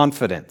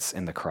confidence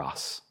in the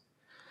cross,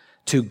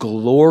 to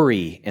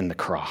glory in the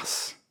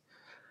cross,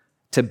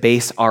 to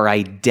base our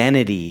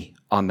identity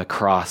on the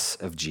cross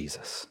of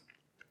Jesus.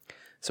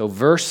 So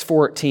verse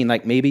 14,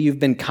 like maybe you've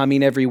been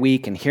coming every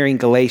week and hearing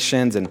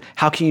Galatians, and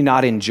how can you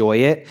not enjoy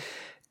it?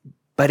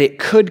 But it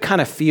could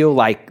kind of feel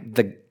like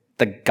the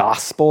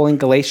gospel in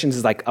Galatians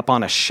is like up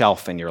on a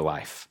shelf in your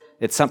life.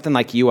 It's something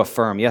like you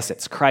affirm, yes,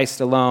 it's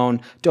Christ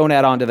alone, don't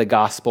add on to the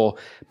gospel,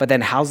 but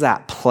then how's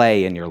that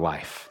play in your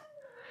life?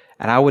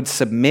 And I would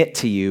submit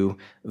to you,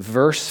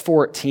 verse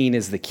 14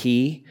 is the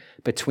key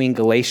between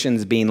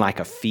Galatians being like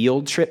a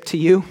field trip to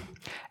you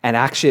and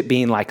actually it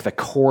being like the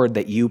cord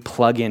that you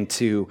plug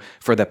into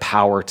for the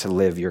power to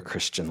live your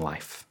Christian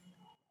life.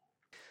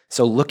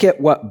 So look at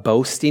what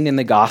boasting in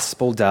the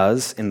gospel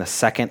does in the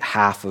second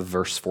half of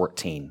verse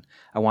 14.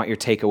 I want your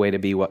takeaway to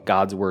be what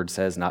God's word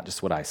says, not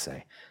just what I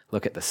say.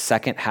 Look at the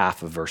second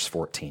half of verse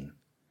 14.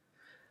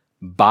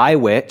 By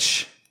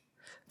which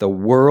the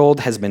world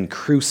has been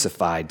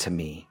crucified to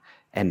me,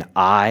 and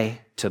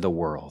I to the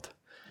world.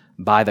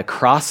 By the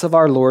cross of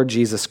our Lord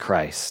Jesus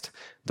Christ,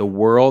 the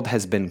world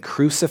has been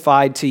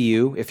crucified to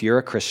you, if you're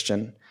a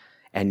Christian,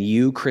 and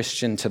you,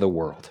 Christian, to the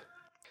world.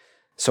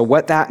 So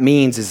what that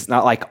means is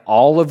not like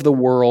all of the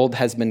world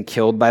has been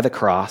killed by the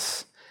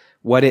cross.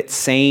 What it's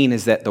saying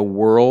is that the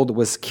world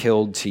was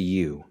killed to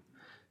you.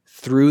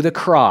 Through the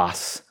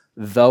cross,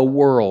 the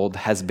world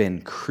has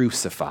been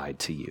crucified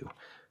to you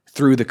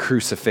through the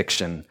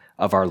crucifixion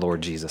of our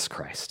Lord Jesus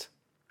Christ.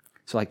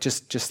 So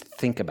just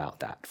think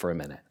about that for a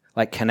minute.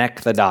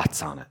 Connect the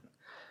dots on it.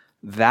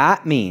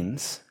 That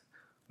means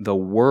the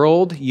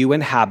world you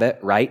inhabit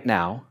right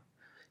now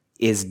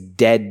is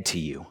dead to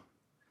you,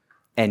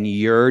 and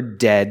you're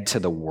dead to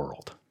the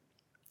world.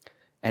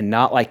 And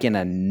not like in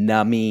a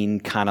numbing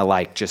kind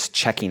of just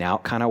checking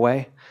out kind of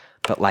way,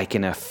 but like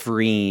in a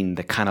freeing,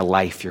 the kind of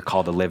life you're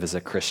called to live as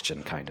a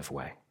Christian kind of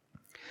way.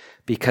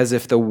 Because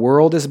if the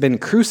world has been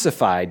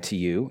crucified to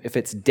you, if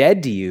it's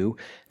dead to you,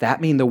 that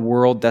means the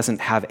world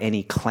doesn't have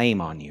any claim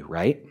on you,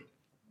 right?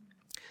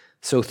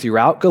 So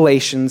throughout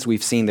Galatians,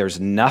 we've seen there's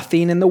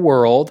nothing in the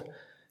world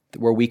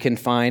where we can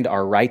find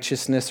our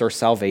righteousness or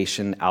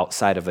salvation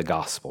outside of the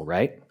gospel,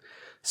 right?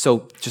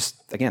 So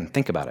just, again,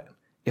 think about it.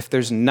 If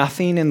there's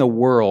nothing in the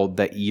world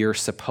that you're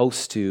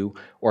supposed to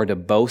or to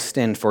boast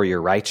in for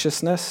your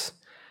righteousness,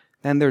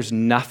 then there's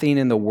nothing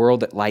in the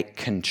world that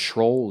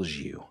controls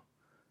you,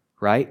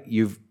 right?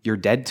 You're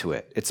dead to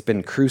it. It's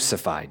been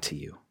crucified to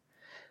you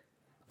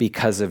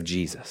because of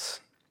Jesus,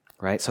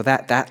 right? So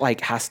that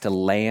has to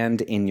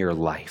land in your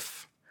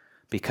life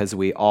because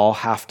we all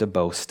have to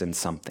boast in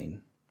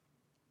something.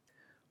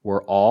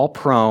 We're all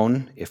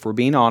prone, if we're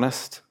being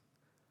honest,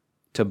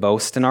 to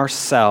boast in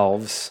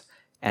ourselves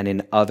and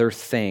in other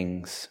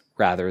things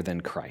rather than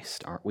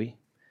Christ, aren't we?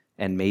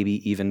 And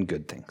maybe even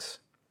good things.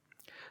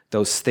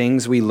 Those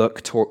things we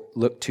look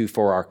to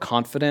for our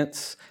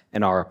confidence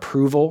and our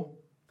approval,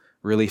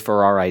 really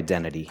for our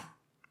identity.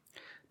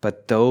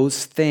 But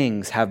those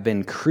things have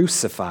been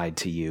crucified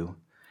to you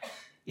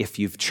if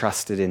you've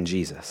trusted in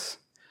Jesus.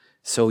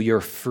 So you're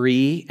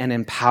free and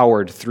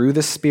empowered through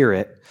the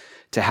Spirit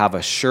to have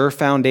a sure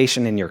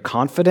foundation in your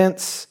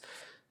confidence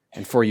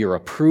and for your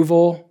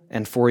approval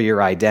and for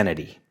your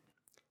identity.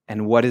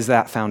 And what is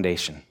that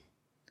foundation?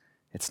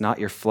 It's not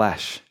your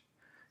flesh.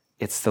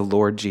 It's the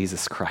Lord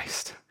Jesus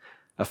Christ,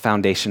 a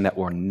foundation that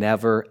will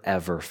never,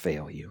 ever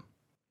fail you.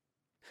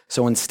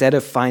 So instead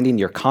of finding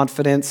your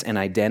confidence and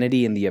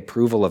identity in the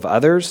approval of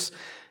others,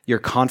 your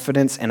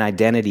confidence and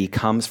identity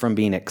comes from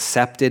being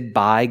accepted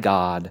by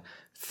God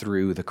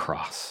through the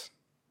cross.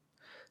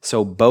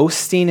 So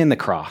boasting in the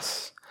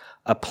cross,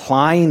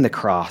 applying the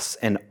cross,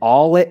 and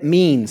all it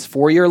means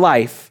for your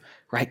life,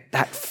 right,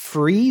 that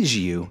frees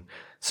you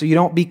so you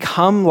don't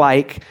become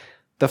like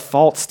the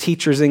false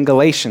teachers in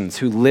Galatians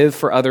who live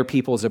for other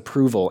people's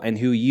approval and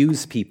who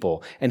use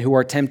people and who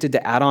are tempted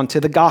to add on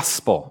to the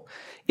gospel.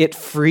 It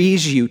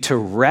frees you to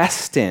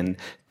rest in,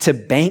 to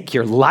bank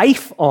your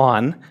life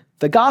on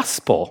the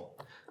gospel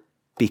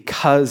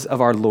because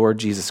of our Lord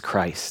Jesus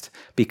Christ,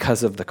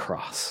 because of the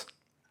cross.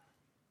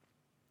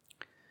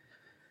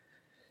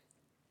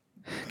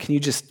 Can you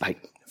just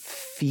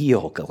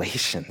feel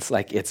Galatians?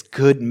 It's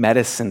good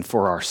medicine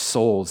for our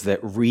souls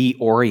that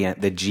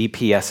reorient the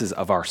GPSs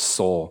of our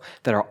soul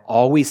that are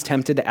always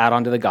tempted to add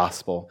on to the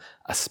gospel,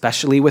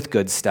 especially with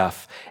good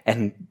stuff.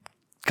 And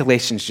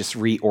Galatians just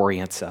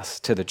reorients us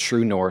to the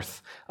true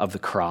north of the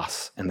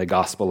cross and the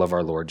gospel of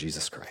our Lord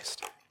Jesus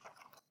Christ.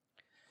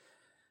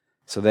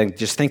 So then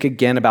just think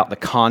again about the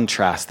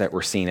contrast that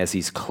we're seeing as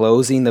he's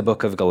closing the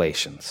book of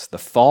Galatians. The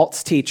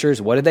false teachers,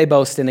 what did they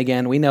boast in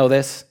again? We know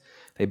this.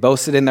 They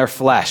boasted in their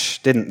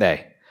flesh, didn't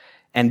they?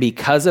 And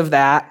because of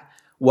that,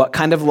 what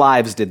kind of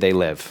lives did they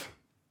live?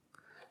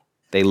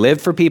 They lived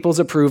for people's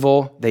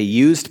approval, they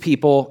used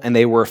people, and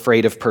they were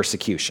afraid of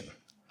persecution.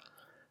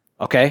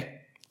 Okay?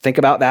 Think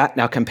about that.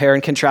 Now compare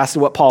and contrast to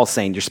what Paul's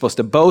saying. You're supposed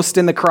to boast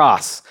in the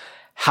cross.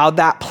 How'd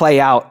that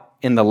play out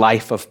in the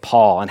life of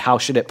Paul, and how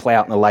should it play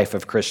out in the life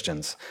of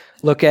Christians?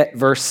 Look at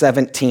verse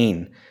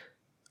 17.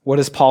 What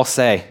does Paul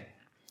say?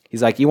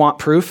 He's like, you want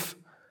proof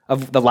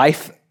of the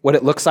life, what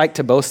it looks like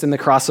to boast in the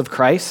cross of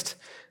Christ?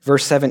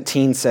 Verse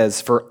 17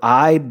 says, for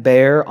I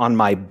bear on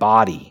my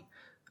body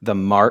the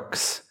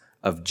marks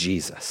of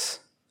Jesus.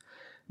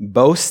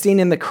 Boasting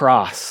in the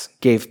cross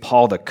gave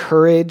Paul the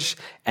courage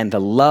and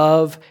the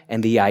love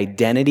and the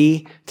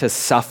identity to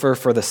suffer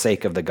for the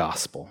sake of the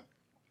gospel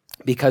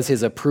because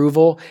his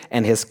approval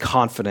and his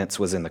confidence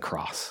was in the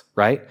cross,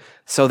 right?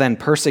 So then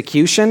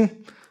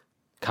persecution,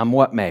 come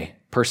what may,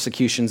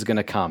 persecution's going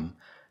to come.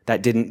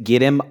 That didn't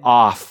get him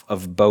off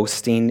of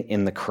boasting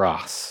in the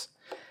cross.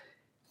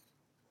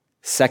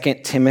 2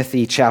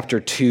 Timothy chapter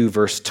 2,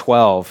 verse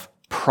 12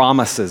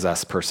 promises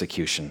us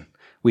persecution.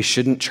 We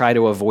shouldn't try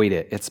to avoid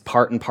it. It's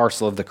part and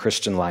parcel of the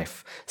Christian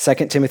life.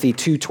 2 Timothy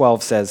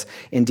 2:12 says,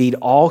 "Indeed,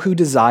 all who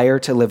desire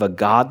to live a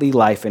godly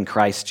life in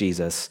Christ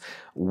Jesus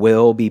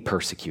will be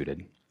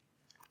persecuted."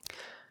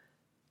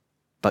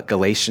 But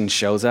Galatians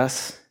shows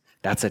us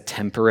that's a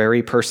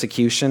temporary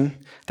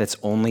persecution that's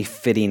only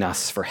fitting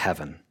us for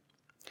heaven.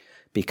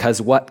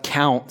 Because what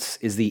counts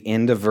is the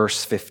end of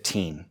verse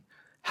 15.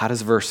 How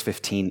does verse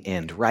 15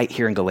 end? Right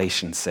here in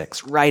Galatians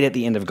 6, right at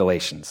the end of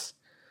Galatians.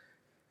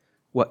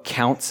 What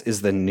counts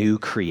is the new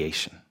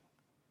creation.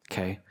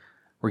 Okay?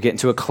 We're getting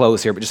to a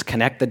close here, but just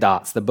connect the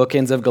dots. The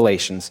bookends of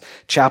Galatians.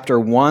 Chapter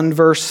 1,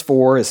 verse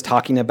 4 is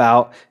talking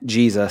about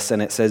Jesus,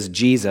 and it says,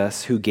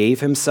 Jesus, who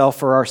gave himself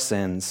for our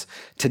sins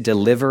to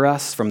deliver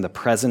us from the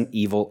present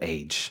evil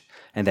age.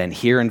 And then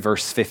here in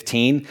verse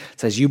 15, it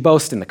says, you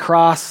boast in the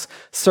cross,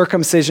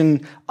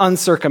 circumcision,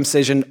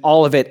 uncircumcision,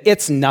 all of it.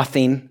 It's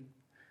nothing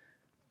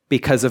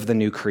because of the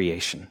new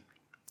creation.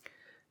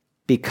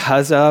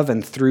 Because of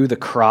and through the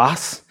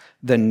cross,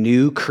 the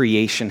new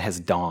creation has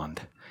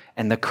dawned.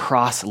 And the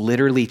cross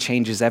literally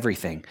changes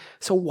everything.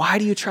 So why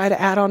do you try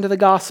to add on to the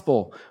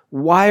gospel?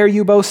 Why are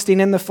you boasting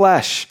in the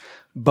flesh?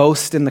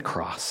 Boast in the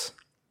cross.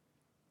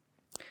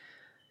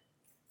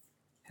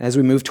 As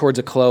we move towards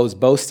a close,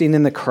 boasting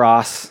in the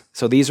cross,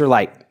 so these are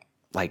like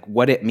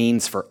what it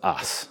means for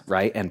us,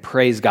 right? And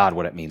praise God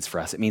what it means for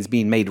us. It means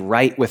being made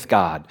right with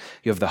God.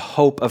 You have the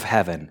hope of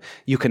heaven.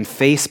 You can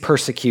face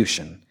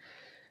persecution.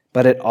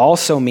 But it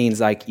also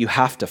means you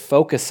have to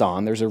focus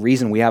on, there's a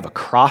reason we have a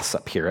cross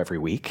up here every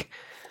week.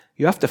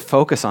 You have to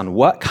focus on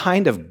what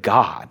kind of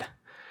God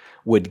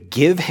would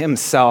give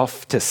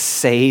himself to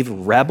save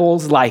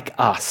rebels like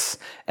us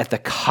at the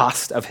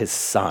cost of his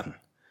son.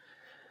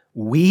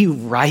 We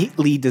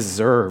rightly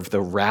deserve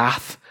the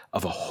wrath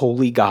of a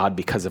holy God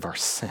because of our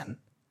sin.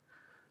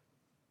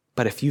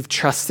 But if you've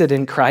trusted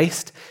in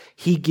Christ,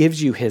 he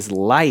gives you his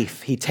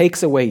life. He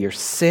takes away your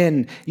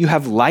sin. You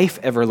have life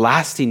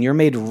everlasting. You're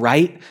made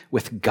right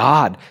with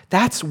God.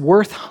 That's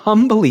worth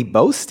humbly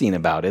boasting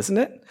about, isn't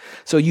it?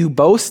 So you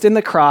boast in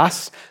the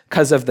cross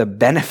because of the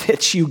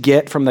benefits you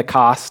get from the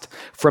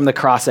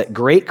cross at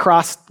great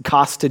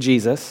cost to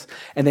Jesus.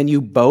 And then you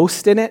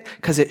boast in it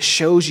because it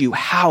shows you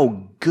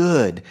how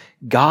good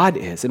God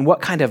is and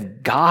what kind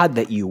of God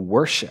that you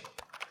worship.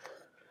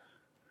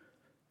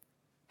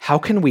 How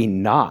can we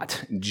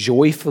not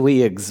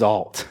joyfully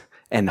exalt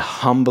and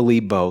humbly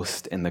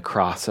boast in the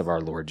cross of our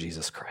Lord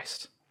Jesus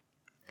Christ?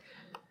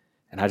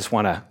 And I just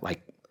want to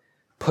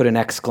put an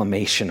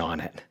exclamation on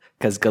it,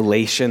 because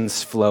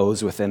Galatians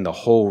flows within the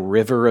whole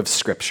river of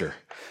Scripture.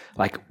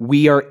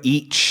 We are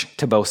each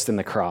to boast in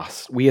the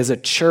cross. We as a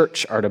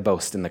church are to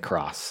boast in the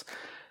cross.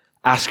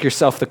 Ask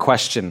yourself the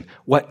question,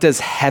 what does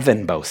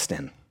heaven boast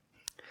in?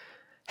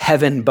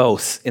 Heaven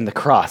boasts in the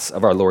cross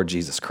of our Lord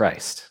Jesus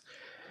Christ.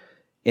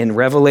 In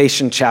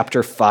Revelation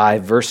chapter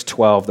 5, verse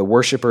 12, the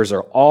worshipers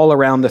are all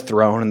around the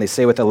throne, and they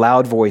say with a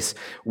loud voice,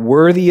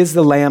 "Worthy is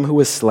the Lamb who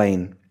was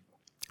slain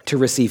to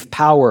receive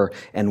power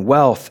and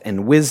wealth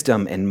and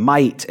wisdom and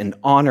might and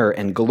honor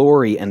and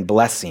glory and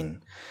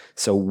blessing."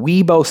 So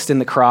we boast in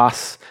the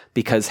cross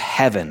because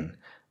heaven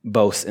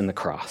boasts in the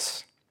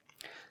cross.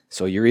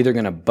 So you're either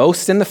going to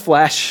boast in the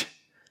flesh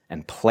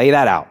and play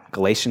that out.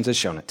 Galatians has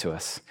shown it to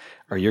us.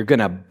 Or you're going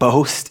to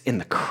boast in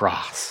the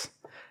cross.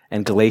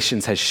 And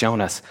Galatians has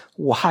shown us,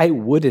 why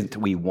wouldn't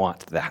we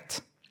want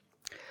that?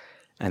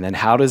 And then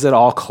how does it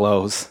all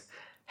close?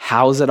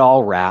 How's it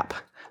all wrap?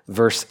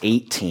 Verse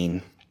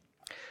 18,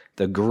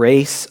 "The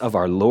grace of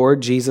our Lord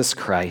Jesus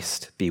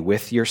Christ be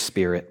with your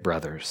spirit,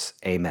 brothers.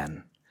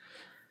 Amen."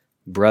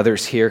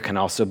 Brothers here can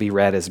also be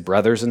read as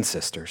brothers and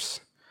sisters.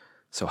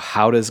 So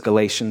how does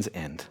Galatians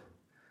end?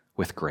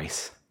 With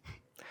grace.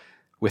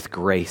 With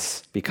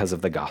grace because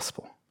of the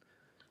gospel.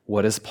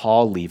 What does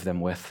Paul leave them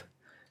with?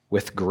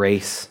 With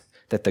grace,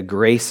 that the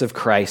grace of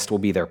Christ will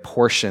be their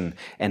portion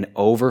and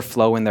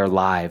overflow in their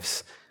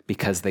lives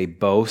because they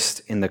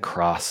boast in the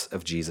cross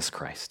of Jesus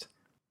Christ.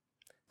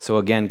 So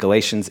again,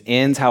 Galatians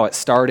ends how it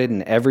started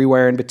and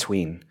everywhere in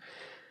between.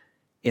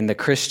 In the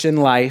Christian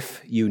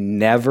life, you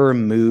never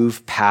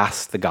move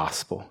past the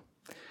gospel.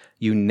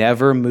 You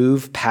never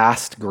move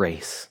past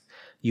grace.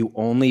 You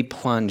only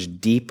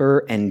plunge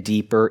deeper and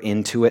deeper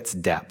into its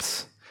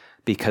depths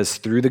because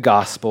through the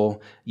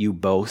gospel, you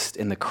boast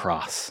in the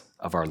cross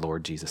of our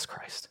Lord Jesus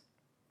Christ.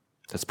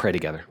 Let's pray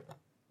together.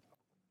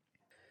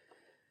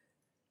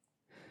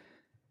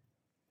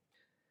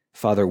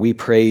 Father, we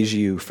praise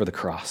you for the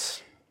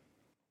cross.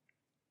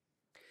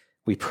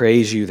 We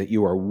praise you that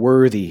you are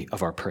worthy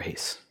of our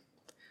praise.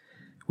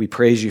 We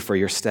praise you for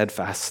your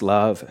steadfast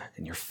love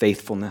and your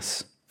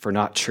faithfulness, for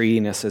not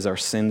treating us as our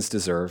sins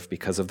deserve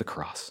because of the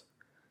cross.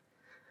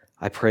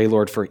 I pray,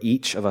 Lord, for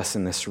each of us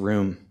in this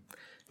room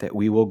that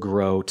we will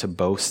grow to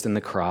boast in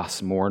the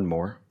cross more and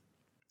more.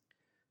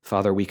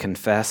 Father, we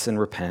confess and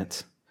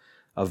repent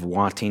of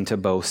wanting to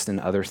boast in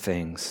other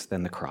things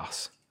than the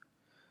cross.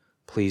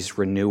 Please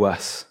renew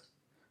us,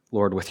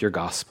 Lord, with your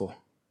gospel.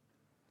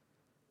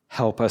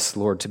 Help us,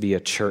 Lord, to be a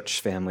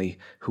church family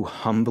who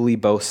humbly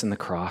boasts in the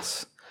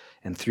cross,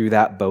 and through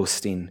that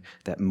boasting,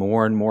 that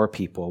more and more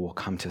people will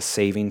come to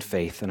saving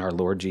faith in our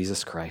Lord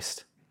Jesus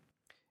Christ.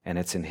 And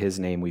it's in his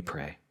name we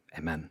pray.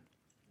 Amen.